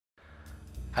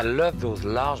I love those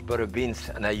large butter beans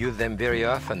and I use them very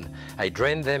often. I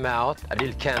drain them out, a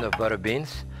little can of butter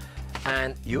beans,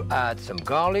 and you add some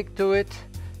garlic to it,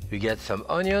 you get some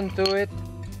onion to it,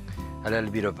 a little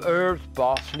bit of herbs,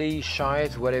 parsley,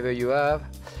 chives, whatever you have,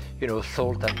 you know,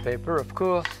 salt and pepper, of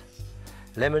course,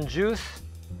 lemon juice,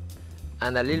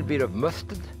 and a little bit of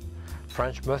mustard,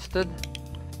 French mustard,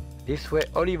 this way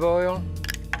olive oil,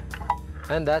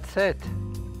 and that's it.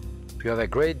 You have a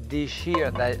great dish here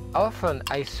that often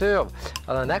I serve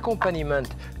as an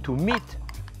accompaniment to meat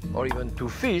or even to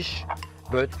fish,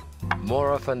 but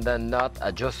more often than not, I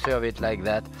just serve it like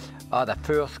that as the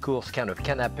first course kind of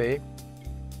canapé.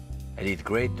 And it's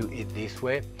great to eat this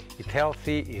way. It's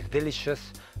healthy, it's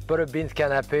delicious. Butter beans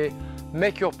canapé,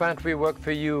 make your pantry work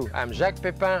for you. I'm Jacques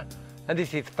Pépin, and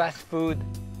this is fast food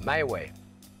my way.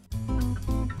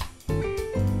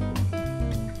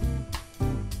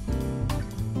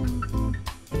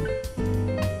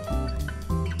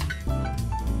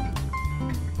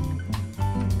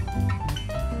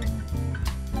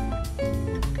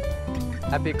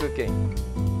 Happy cooking.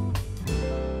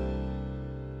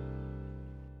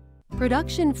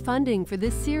 Production funding for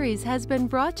this series has been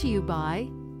brought to you by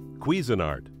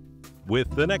Cuisinart,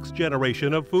 with the next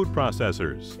generation of food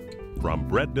processors. From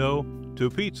bread dough to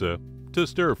pizza to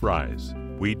stir fries,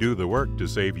 we do the work to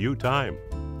save you time.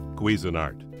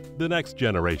 Cuisinart, the next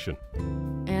generation.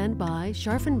 And by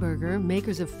Scharfenberger,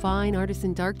 makers of fine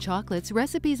artisan dark chocolates,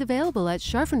 recipes available at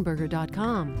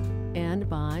scharfenberger.com. And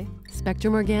by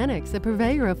Spectrum Organics, a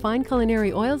purveyor of fine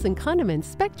culinary oils and condiments.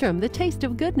 Spectrum, the taste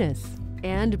of goodness.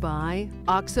 And by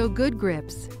OXO Good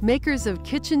Grips, makers of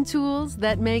kitchen tools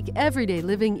that make everyday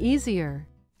living easier.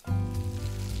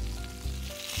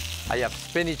 I have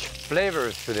spinach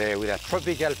flavors today with a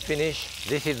tropical finish.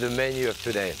 This is the menu of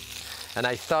today. And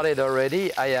I started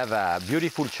already. I have a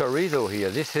beautiful chorizo here.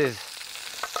 This is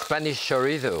Spanish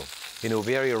chorizo. You know,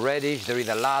 very reddish. There is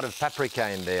a lot of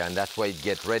paprika in there, and that's why it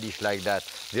gets reddish like that.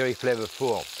 Very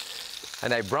flavorful.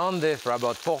 And I brown this for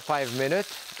about 4 or 5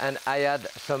 minutes, and I add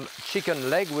some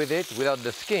chicken leg with it, without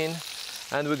the skin.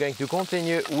 And we're going to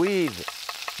continue with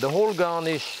the whole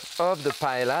garnish of the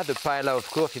paella. The paella, of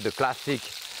course, is the classic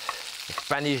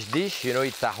Spanish dish. You know,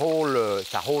 it's a whole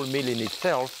meal in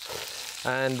itself.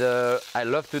 And I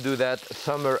love to do that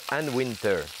summer and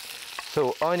winter.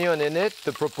 So onion in it,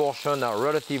 the proportions are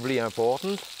relatively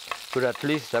important, but at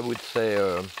least I would say,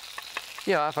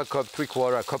 yeah, half a cup,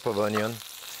 3/4 cup of onion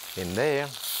in there.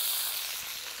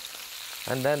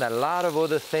 And then a lot of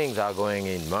other things are going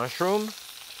in. Mushroom,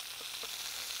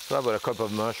 so about a cup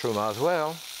of mushroom as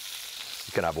well.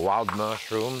 You can have wild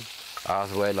mushroom as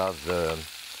well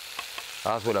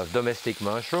as domestic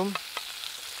mushroom.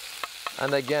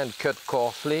 And again, cut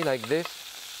coarsely like this.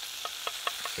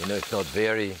 You know, it's not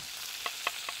very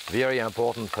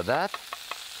important for that.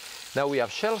 Now we have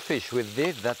shellfish with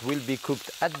this that will be cooked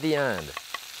at the end.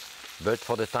 But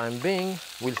for the time being,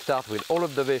 we'll start with all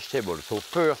of the vegetables. So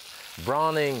first,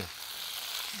 browning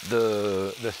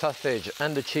the sausage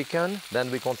and the chicken. Then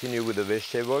we continue with the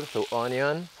vegetables. So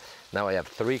onion. Now I have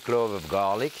 3 cloves of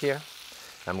garlic here.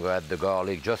 I'm going to add the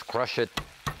garlic, just crush it,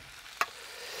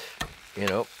 you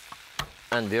know,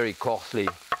 and very coarsely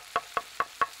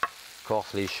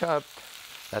chopped.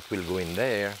 That will go in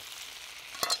there.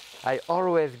 I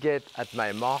always get at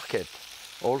my market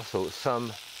also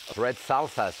some red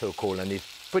salsa, so-called, and it's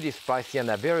pretty spicy,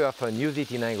 and I very often use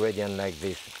it in an ingredient like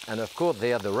this. And of course,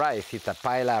 there the rice, it's a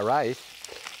paella rice,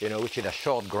 you know, which is a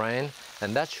short grain,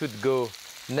 and that should go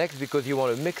next because you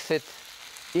want to mix it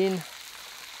in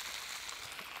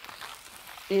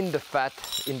the fat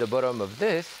in the bottom of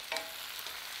this.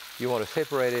 You want to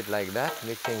separate it like that,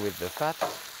 mixing with the fat.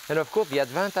 And of course, the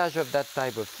advantage of that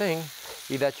type of thing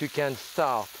is that you can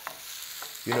start,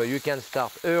 you know, you can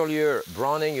start earlier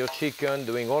browning your chicken,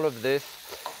 doing all of this,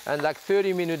 and like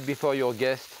 30 minutes before your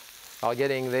guests are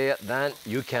getting there, then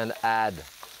you can add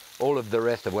all of the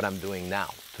rest of what I'm doing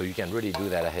now. So you can really do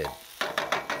that ahead.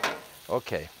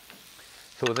 Okay,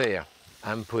 so there,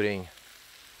 I'm putting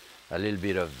a little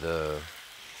bit of the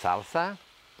salsa.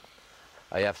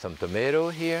 I have some tomato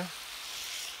here,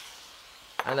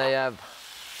 and I have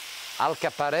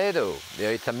alcaparado.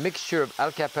 There it's a mixture of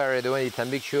alcaparado, and it's a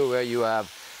mixture where you have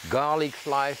garlic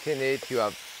slice in it, you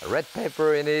have red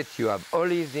pepper in it, you have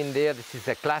olives in there. This is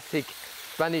a classic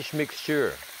Spanish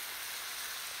mixture.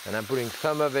 And I'm putting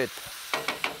some of it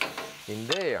in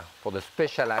there for the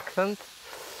special accent.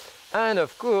 And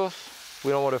of course,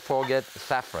 we don't want to forget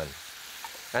saffron.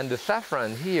 And the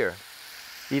saffron here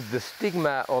is the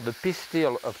stigma or the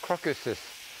pistil of crocuses.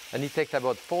 And it takes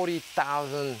about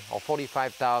 40,000 or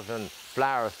 45,000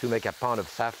 flowers to make a pound of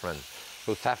saffron.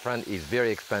 So saffron is very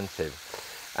expensive.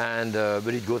 and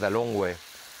but it goes a long way.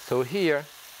 So here,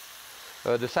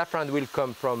 the saffron will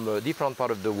come from a different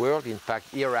part of the world, in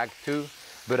fact Iraq too,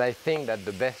 but I think that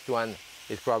the best one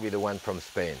is probably the one from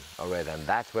Spain. All right, and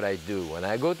that's what I do. When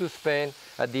I go to Spain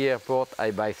at the airport,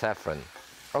 I buy saffron.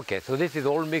 Okay, so this is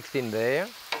all mixed in there.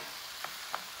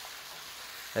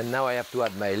 And now I have to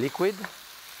add my liquid.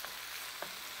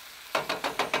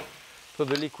 So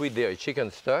the liquid there is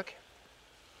chicken stock.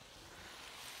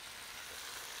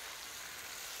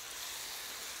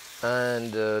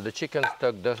 And the chicken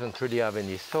stock doesn't really have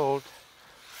any salt.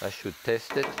 I should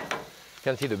test it. You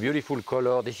can see the beautiful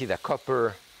color. This is a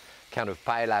copper kind of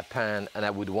paella pan, and I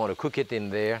would want to cook it in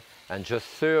there and just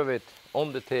serve it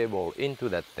on the table into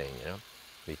that thing, you know.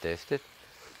 We taste it.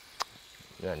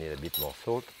 I need a bit more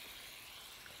salt.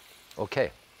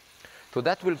 Okay, so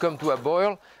that will come to a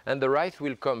boil, and the rice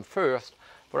will come first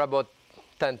for about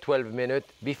 10-12 minutes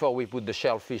before we put the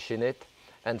shellfish in it,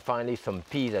 and finally some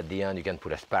peas at the end. You can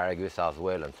put asparagus as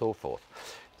well and so forth.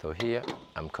 So here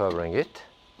I'm covering it.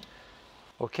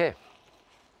 Okay.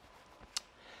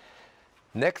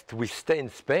 Next, we stay in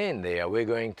Spain there. We're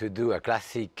going to do a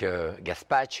classic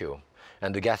gazpacho.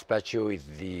 And the gazpacho is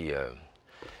the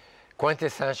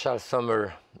quintessential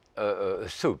summer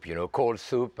soup, you know, cold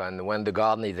soup. And when the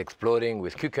garden is exploding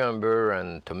with cucumber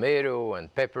and tomato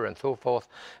and pepper and so forth.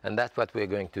 And that's what we're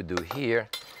going to do here.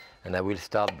 And I will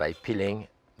start by peeling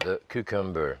the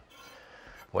cucumber.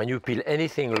 When you peel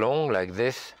anything long like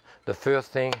this, the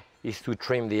first thing is to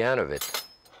trim the end of it.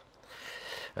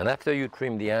 And after you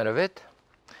trim the end of it,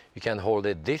 you can hold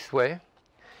it this way,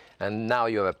 and now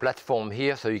you have a platform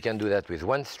here, so you can do that with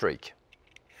one streak.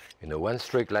 You know, one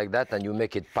streak like that, and you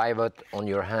make it pivot on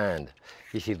your hand.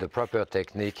 This is the proper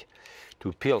technique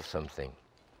to peel something.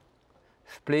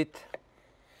 Split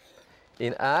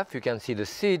in half. You can see the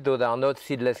seed. Those are not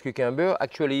seedless cucumber.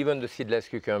 Actually, even the seedless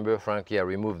cucumber, frankly, I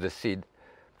remove the seed.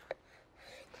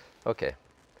 Okay.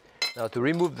 Now to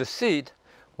remove the seed,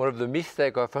 one of the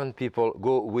mistakes often people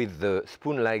go with the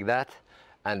spoon like that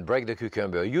and break the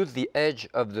cucumber. Use the edge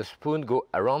of the spoon, go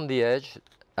around the edge,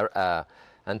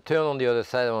 and turn on the other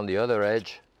side on the other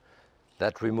edge.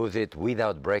 That removes it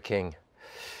without breaking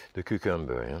the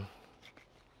cucumber. Yeah?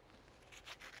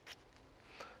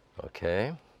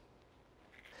 Okay.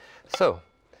 So,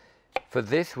 for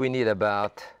this we need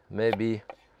about maybe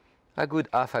a good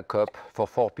half a cup for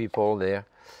 4 people there.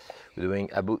 We're doing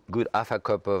a good half a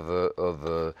cup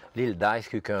of little diced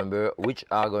cucumber, which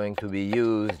are going to be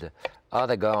used as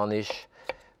a garnish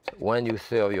when you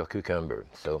serve your cucumber.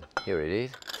 So here it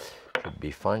is. Should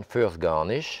be fine. First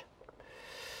garnish.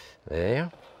 There.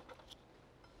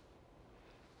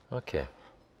 Okay.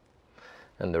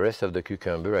 And the rest of the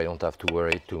cucumber, I don't have to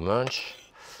worry too much.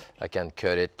 I can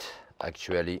cut it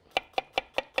actually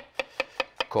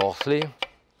coarsely.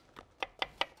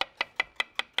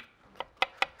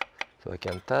 So I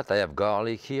can cut. I have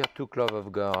garlic here, 2 cloves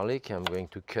of garlic. I'm going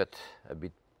to cut a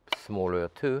bit smaller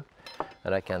too,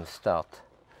 and I can start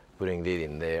putting this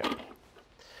in there.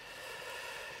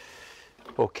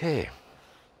 Okay.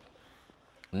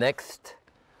 Next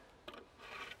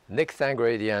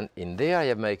ingredient in there, I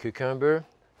have my cucumber,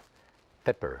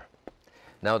 pepper.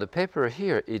 Now the pepper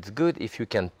here, it's good if you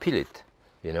can peel it,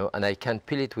 you know, and I can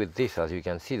peel it with this, as you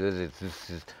can see. Those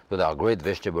are great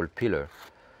vegetable peeler.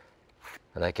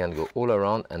 And I can go all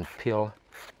around and peel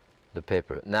the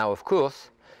pepper. Now, of course,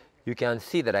 you can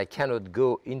see that I cannot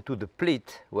go into the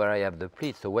pleat where I have the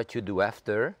pleat. So what you do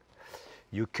after,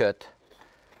 you cut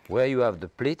where you have the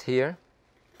pleat here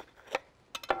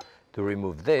to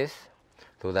remove this,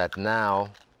 so that now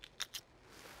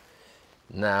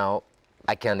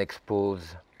I can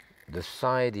expose the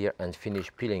side here and finish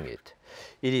peeling it.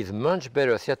 It is much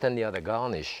better, certainly as a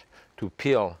garnish, to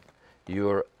peel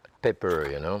your pepper,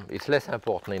 you know. It's less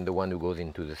important in the one who goes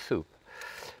into the soup.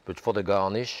 But for the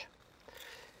garnish,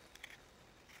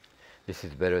 this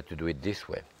is better to do it this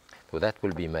way. So that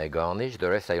will be my garnish. The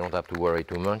rest I don't have to worry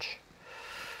too much.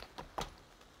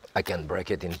 I can break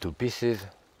it into pieces.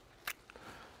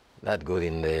 That goes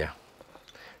in there.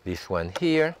 This one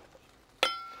here.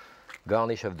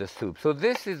 Garnish of the soup. So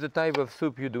this is the type of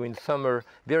soup you do in summer.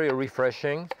 Very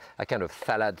refreshing. A kind of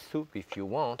salad soup if you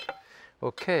want.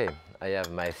 Okay, I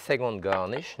have my second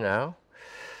garnish now.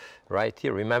 Right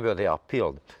here. Remember, they are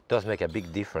peeled. Does make a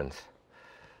big difference.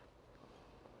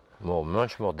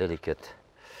 Much more delicate.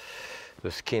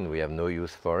 The skin, we have no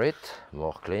use for it.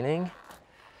 More cleaning.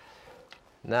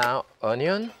 Now,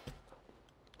 onion.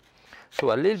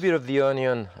 So a little bit of the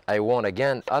onion I want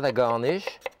again as a garnish.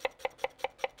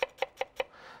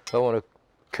 So I want to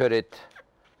cut it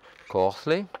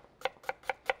coarsely.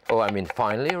 Oh, I mean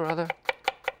finely rather.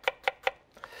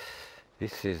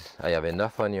 I have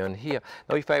enough onion here.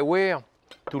 Now if I were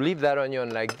to leave that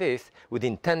onion like this,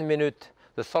 within 10 minutes,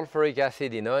 the sulfuric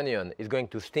acid in onion is going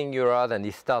to sting your eye and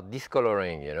it start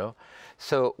discoloring, you know.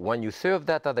 So when you serve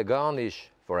that as a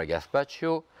garnish for a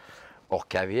gazpacho, or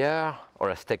caviar, or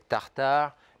a steak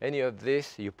tartare, any of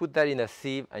this, you put that in a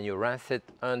sieve and you rinse it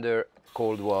under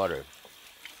cold water.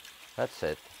 That's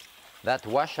it. That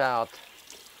wash out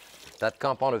that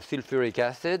compound of sulfuric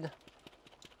acid,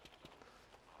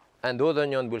 and those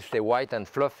onions will stay white and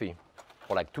fluffy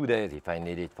for like 2 days if I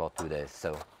need it for 2 days.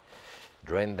 So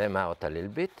drain them out a little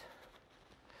bit.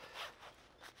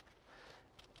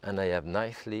 And I have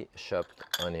nicely chopped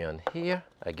onion here.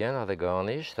 Again, as a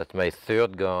garnish. That's my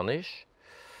third garnish.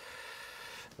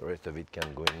 The rest of it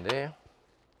can go in there.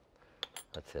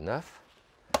 That's enough.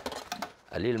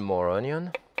 A little more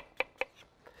onion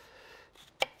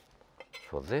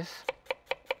for this.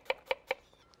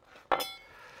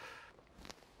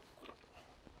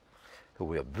 So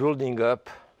we are building up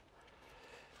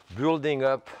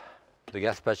the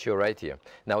gazpacho right here.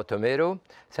 Now tomato,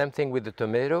 same thing with the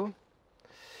tomato.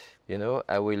 You know,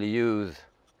 I will use,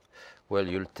 well,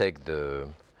 you'll take the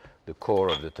core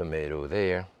of the tomato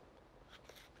there.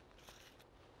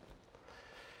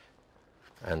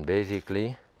 And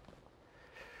basically,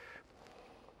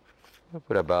 I'll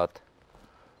put about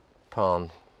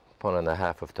pound and a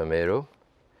half of tomato.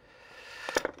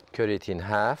 Cut it in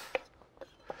half.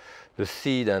 The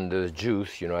seed and the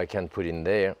juice, you know, I can put in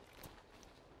there.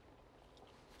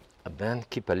 And then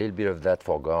keep a little bit of that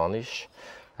for garnish.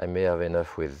 I may have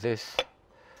enough with this.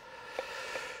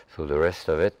 So the rest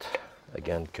of it,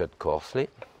 again, cut coarsely.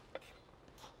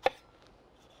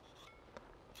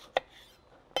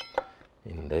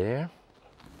 In there.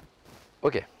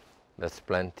 Okay, that's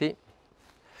plenty.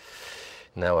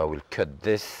 Now I will cut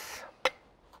this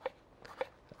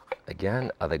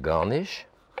again as a garnish.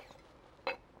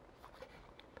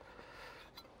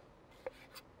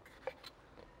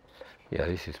 Yeah,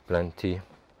 this is plenty.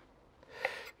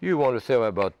 You want to serve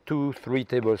about 2-3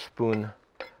 tablespoons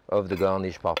of the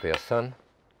garnish per person.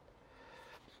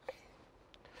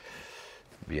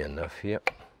 Be enough here.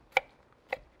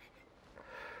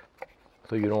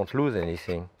 So you don't lose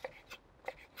anything.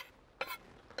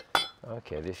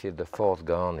 Okay, this is the fourth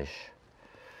garnish.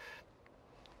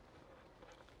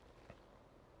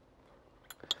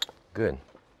 Good.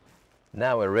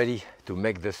 Now we're ready to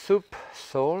make the soup.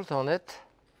 Salt on it.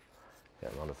 A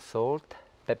lot of salt,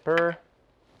 pepper,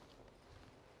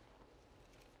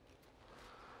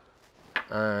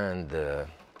 and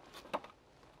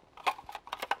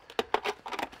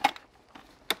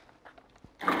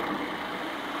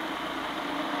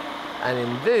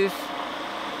in this,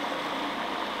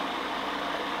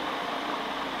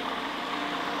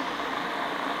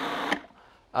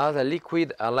 as a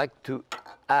liquid, I like to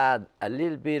add a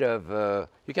little bit of,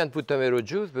 you can put tomato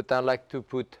juice, but I like to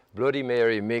put Bloody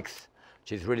Mary mix,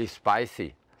 which is really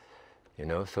spicy, you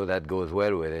know, so that goes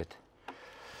well with it.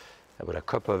 About a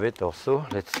cup of it or so.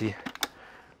 Let's see.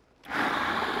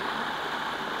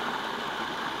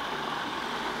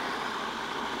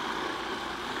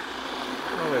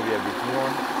 Oh, maybe a bit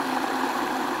more.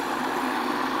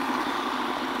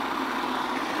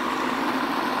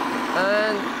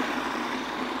 And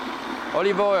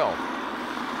olive oil.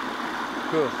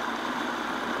 Good.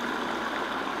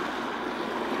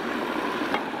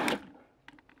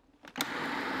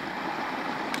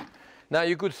 Now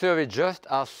you could serve it just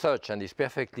as such and it's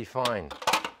perfectly fine.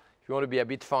 If you want to be a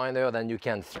bit finer, then you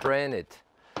can strain it.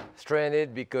 Strain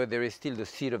it because there is still the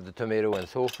seed of the tomato and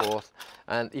so forth.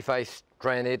 And if I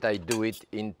strain it, I do it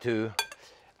into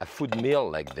a food mill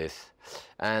like this.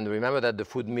 And remember that the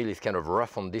food mill is kind of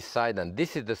rough on this side, and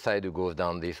this is the side that goes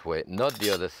down this way, not the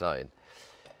other side.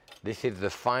 This is the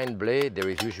fine blade. There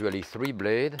is usually 3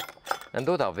 blades, and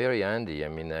those are very handy. I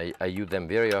mean, I use them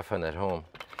very often at home.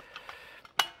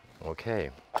 Okay,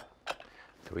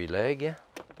 3 legs.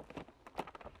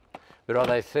 But as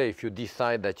I say, if you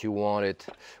decide that you want it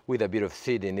with a bit of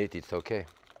seed in it, it's okay. It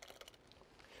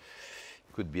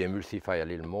could be emulsified a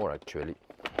little more, actually.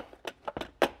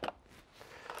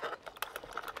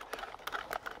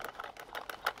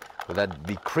 So that'd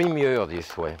be creamier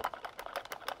this way.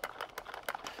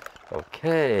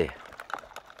 Okay.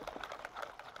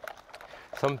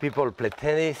 Some people play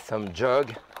tennis, some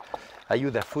jog. I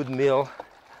use a food mill.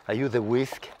 I use a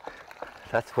whisk.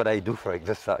 That's what I do for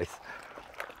exercise.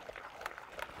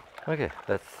 Okay,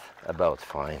 that's about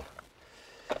fine.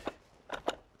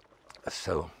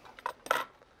 So,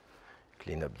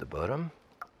 clean up the bottom.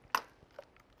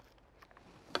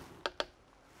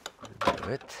 Do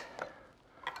it.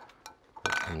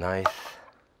 Put a nice,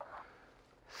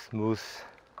 smooth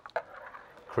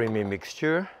creamy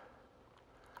mixture.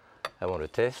 I want to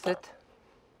taste it.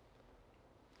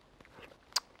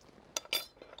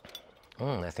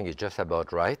 I think it's just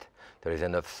about right. There is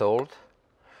enough salt.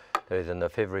 There is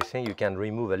enough everything. You can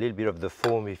remove a little bit of the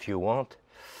foam if you want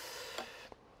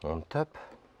on top.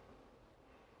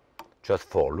 Just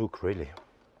for look, really.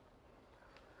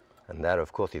 And that,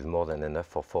 of course, is more than enough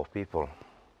for 4 people.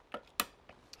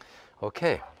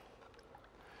 Okay.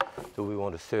 So we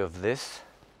want to serve this.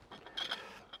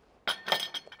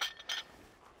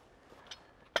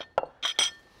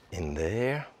 In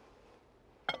there.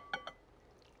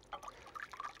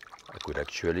 I could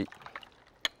actually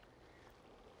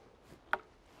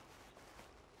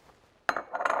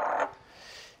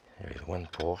here is 1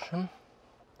 portion.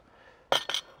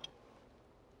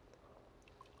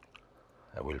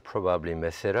 I will probably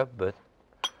mess it up, but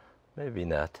maybe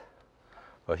not.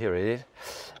 Well, here it is.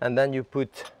 And then you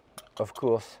put, of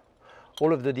course,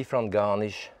 all of the different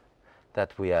garnish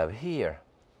that we have here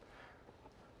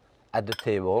at the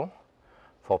table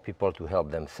for people to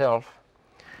help themselves,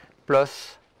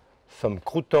 plus some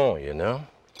croutons, you know,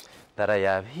 that I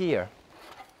have here.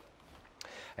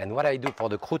 And what I do for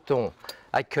the crouton,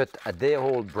 I cut a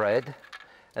day-old bread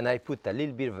and I put a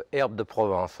little bit of herbe de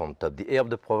Provence on top. The herbe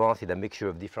de Provence is a mixture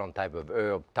of different type of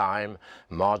herb, thyme,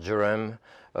 marjoram,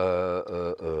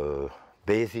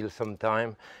 basil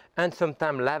sometime, and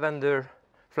sometimes lavender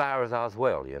flowers as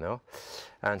well, you know,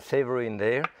 and savor in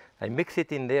there. I mix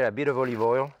it in there, a bit of olive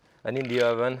oil, and in the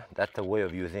oven. That's a way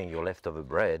of using your leftover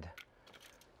bread,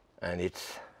 and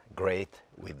it's great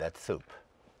with that soup.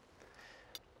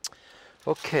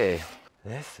 Okay,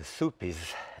 yes, the soup is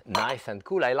nice and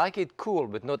cool. I like it cool,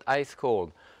 but not ice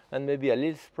cold, and maybe a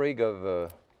little sprig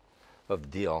of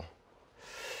dill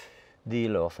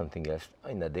or something else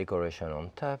in the decoration on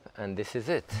top, and this is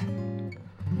it.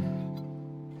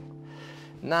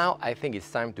 Now I think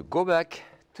it's time to go back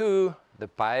to the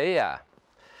paella,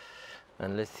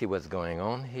 and let's see what's going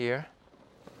on here.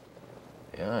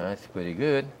 Yeah, that's pretty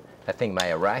good. I think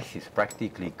my rice is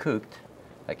practically cooked.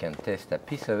 I can taste a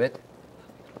piece of it.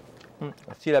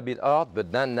 Still a bit hard,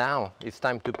 but then now it's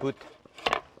time to put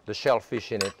the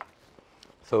shellfish in it.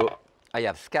 So I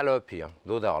have scallop here.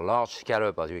 Those are large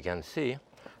scallop, as you can see.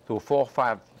 So 4 or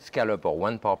 5 scallop, or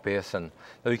 1 per person.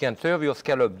 So you can serve your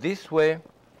scallop this way,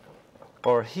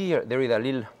 or here there is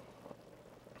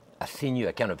a sinew,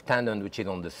 a kind of tendon which is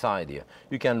on the side here.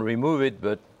 You can remove it,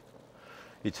 but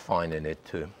it's fine in it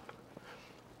too.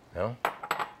 Yeah.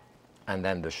 And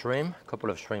then the shrimp, a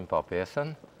couple of shrimp per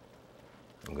person.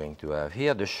 I'm going to have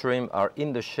here. The shrimp are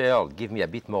in the shell, give me a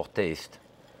bit more taste,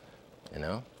 you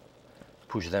know.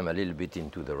 Push them a little bit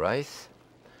into the rice.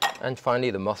 And finally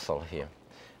the mussel here.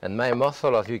 And my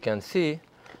mussel, as you can see,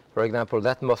 for example,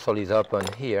 that mussel is up on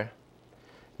here.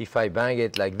 If I bang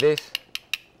it like this,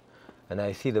 and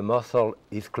I see the mussel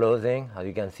is closing, as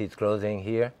you can see it's closing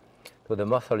here, so the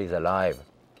mussel is alive.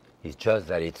 It's just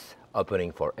that it's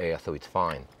opening for air, so it's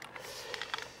fine.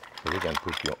 So you can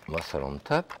put your mussel on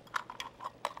top.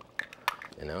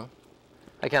 You know,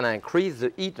 I can increase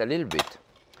the heat a little bit.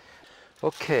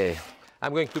 Okay,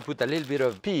 I'm going to put a little bit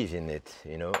of peas in it,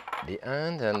 you know, the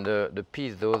end, and the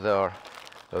peas, those are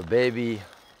baby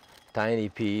tiny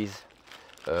peas,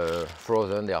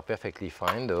 frozen. They are perfectly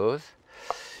fine, those.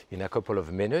 In a couple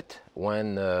of minutes,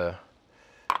 when the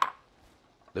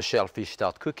shellfish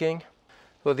start cooking.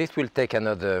 So this will take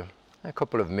a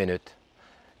couple of minutes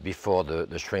before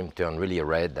the shrimp turn really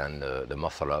red and the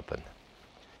mussel open.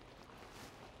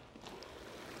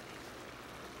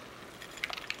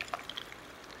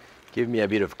 Give me a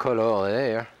bit of color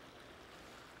there.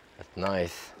 That's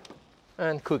nice.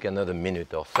 And cook another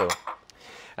minute or so.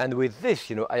 And with this,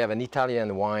 you know, I have an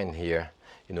Italian wine here,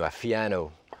 you know, a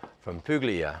Fiano from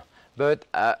Puglia. But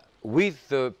with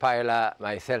the paella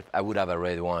myself, I would have a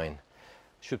red wine.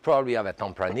 Should probably have a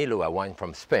Tempranillo, a wine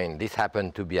from Spain. This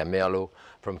happened to be a Merlot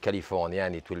from California,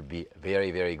 and it will be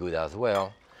very, very good as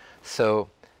well. So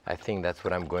I think that's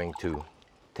what I'm going to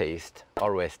taste.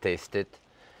 Always taste it,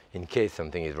 in case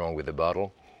something is wrong with the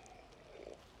bottle.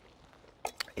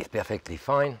 It's perfectly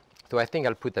fine. So I think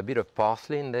I'll put a bit of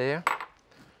parsley in there.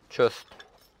 Just,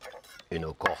 you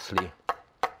know, coarsely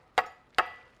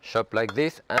chop like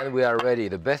this, and we are ready.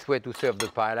 The best way to serve the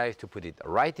paella is to put it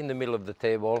right in the middle of the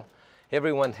table.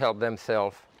 Everyone help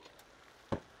themselves,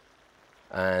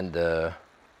 and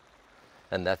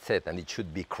that's it. And it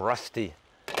should be crusty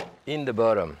in the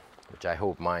bottom, which I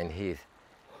hope mine is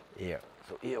here.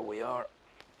 So here we are.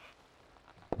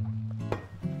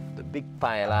 The big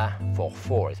paella for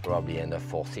 4 is probably enough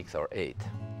for 6 or 8.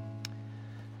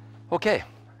 Okay,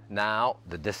 now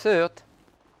the dessert.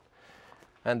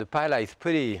 And the paella is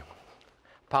pretty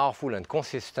powerful and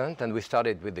consistent, and we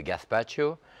started with the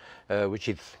gazpacho, which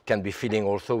can be filling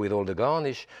also with all the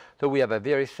garnish. So we have a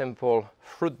very simple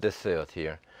fruit dessert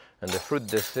here, and the fruit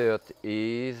dessert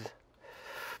is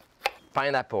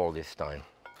pineapple this time.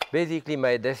 Basically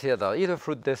my desserts are either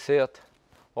fruit dessert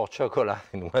or chocolate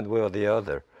in one way or the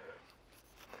other.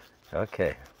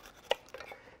 Okay,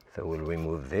 so we'll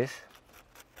remove this.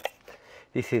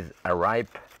 This is a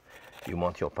ripe. You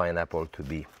want your pineapple to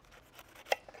be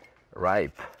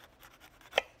ripe.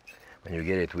 When you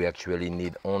get it, we actually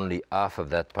need only half of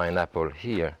that pineapple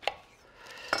here.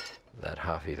 That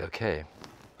half is okay.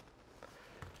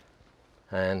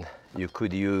 And you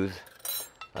could use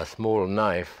a small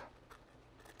knife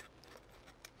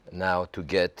now to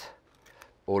get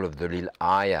all of the little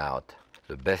eye out.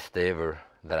 The best ever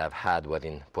that I've had was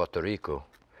in Puerto Rico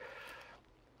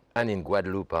and in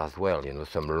Guadeloupe as well, you know,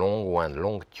 some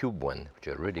long tube one, which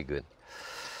are really good.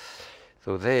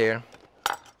 So there,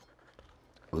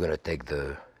 we're going to take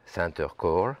the center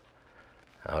core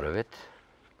out of it.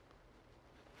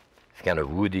 It's kind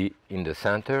of woody in the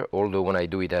center, although when I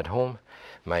do it at home,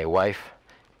 my wife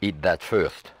eats that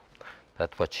first.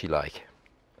 That's what she likes.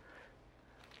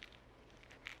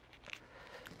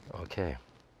 Okay.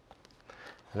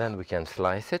 And then we can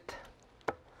slice it.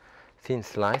 Thin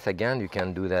slice, again, you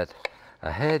can do that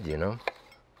ahead, you know.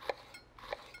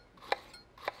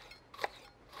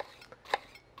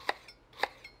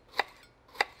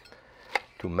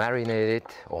 To marinate it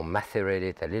or macerate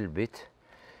it a little bit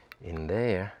in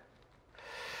there.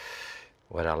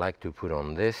 What I like to put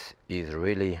on this is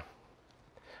really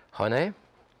honey.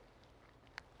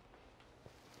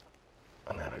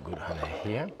 And I have a good honey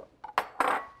here.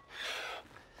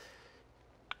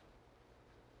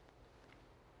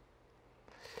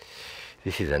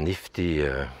 This is a nifty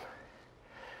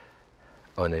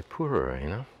honey pourer, you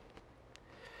know.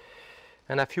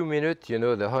 And a few minutes, you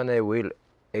know, the honey will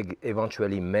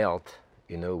eventually melt,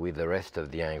 you know, with the rest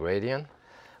of the ingredient.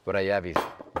 What I have is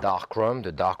dark rum.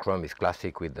 The dark rum is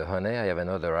classic with the honey. I have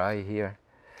another eye here.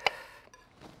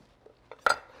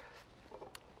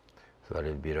 So a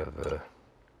little bit of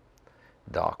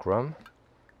dark rum.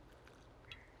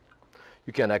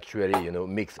 You can actually, you know,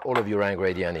 mix all of your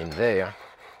ingredient in there.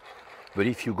 But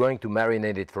if you're going to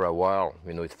marinate it for a while,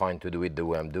 you know, it's fine to do it the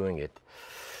way I'm doing it.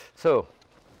 So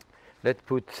let's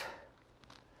put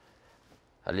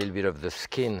a little bit of the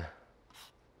skin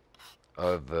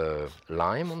of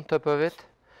lime on top of it.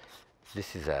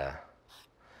 This is a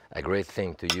great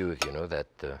thing to use, you know,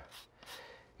 that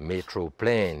metro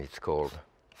plane it's called.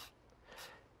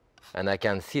 And I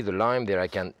can see the lime there. I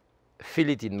can feel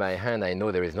it in my hand. I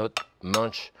know there is not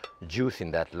much juice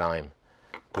in that lime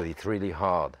because it's really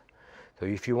hard. So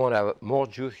if you want to have more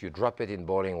juice, you drop it in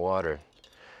boiling water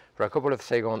for a couple of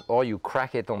seconds, or you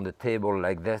crack it on the table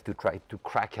like this to try to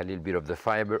crack a little bit of the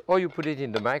fiber, or you put it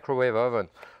in the microwave oven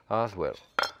as well.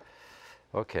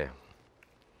 Okay.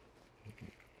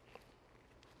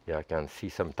 Yeah, I can see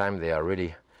sometimes they are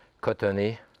really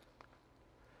cottony,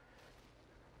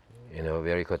 you know,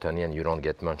 very cottony, and you don't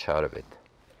get much out of it.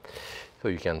 So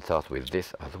you can start with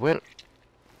this as well.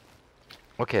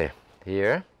 Okay,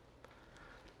 here.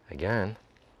 Again.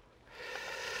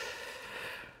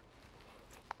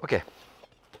 Okay,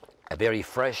 a very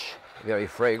fresh, very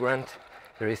fragrant,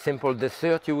 very simple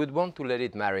dessert. You would want to let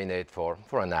it marinate for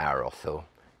an hour or so.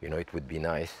 You know, it would be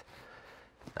nice.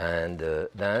 And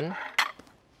then,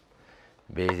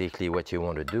 basically what you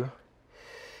want to do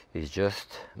is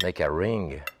just make a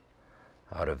ring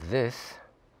out of this.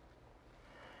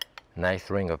 Nice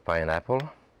ring of pineapple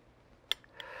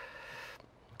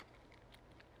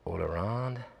all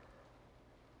around.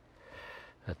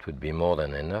 That would be more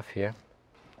than enough here.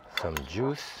 Some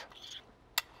juice.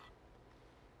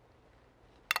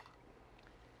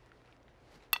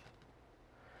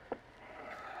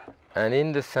 And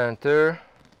in the center,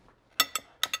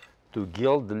 to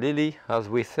gild the lily, as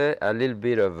we say, a little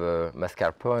bit of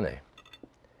mascarpone.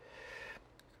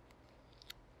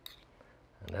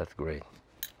 And that's great.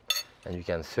 And you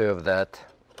can serve that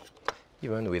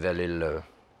even with a little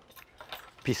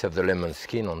piece of the lemon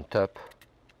skin on top.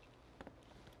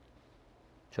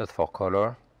 Just for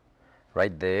color,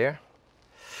 right there.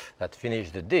 That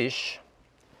finished the dish.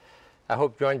 I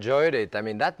hope you enjoyed it. I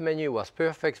mean, that menu was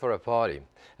perfect for a party,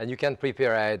 and you can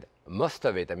prepare ahead most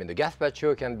of it. I mean, the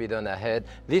gazpacho can be done ahead.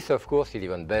 This, of course, is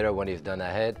even better when it's done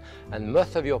ahead, and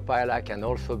most of your paella can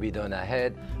also be done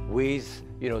ahead with,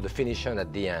 you know, the finishing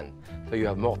at the end. So you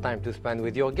have more time to spend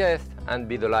with your guests and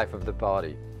be the life of the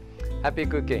party. Happy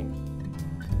cooking.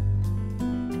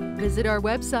 Visit our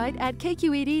website at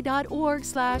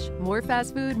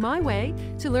kqed.org/morefastfoodmyway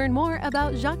to learn more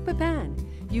about Jacques Pépin.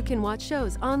 You can watch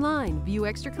shows online, view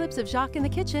extra clips of Jacques in the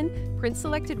kitchen, print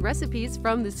selected recipes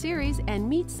from the series, and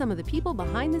meet some of the people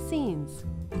behind the scenes.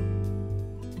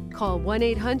 Call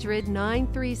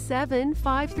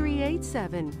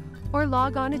 1-800-937-5387 or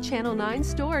log on to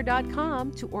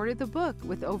channel9store.com to order the book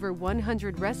with over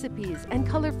 100 recipes and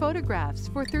color photographs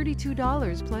for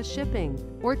 $32 plus shipping,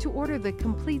 or to order the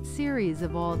complete series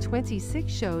of all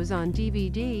 26 shows on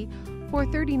DVD for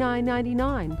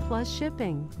 $39.99 plus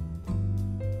shipping.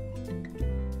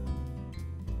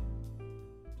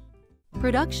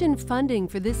 Production funding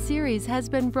for this series has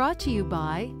been brought to you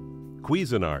by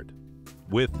Cuisinart,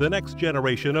 with the next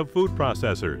generation of food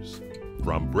processors.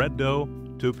 From bread dough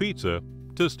to pizza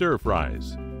to stir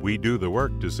fries, we do the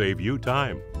work to save you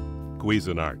time.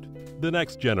 Cuisinart, the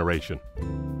next generation.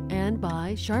 And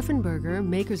by Scharfenberger,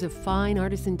 makers of fine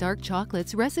artisan dark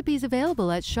chocolates, recipes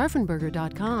available at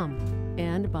scharfenberger.com.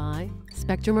 And by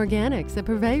Spectrum Organics, a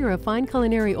purveyor of fine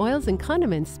culinary oils and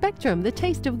condiments. Spectrum, the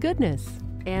taste of goodness.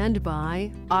 And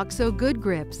by OXO Good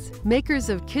Grips, makers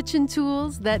of kitchen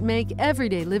tools that make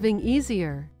everyday living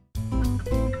easier.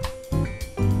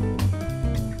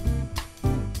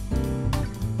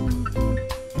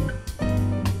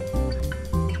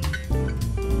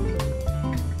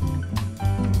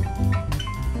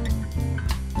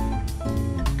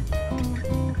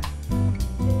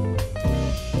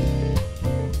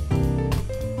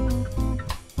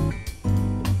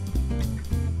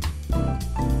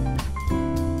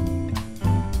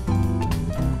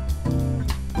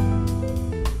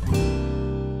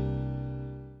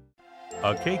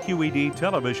 A KQED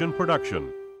television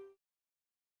production.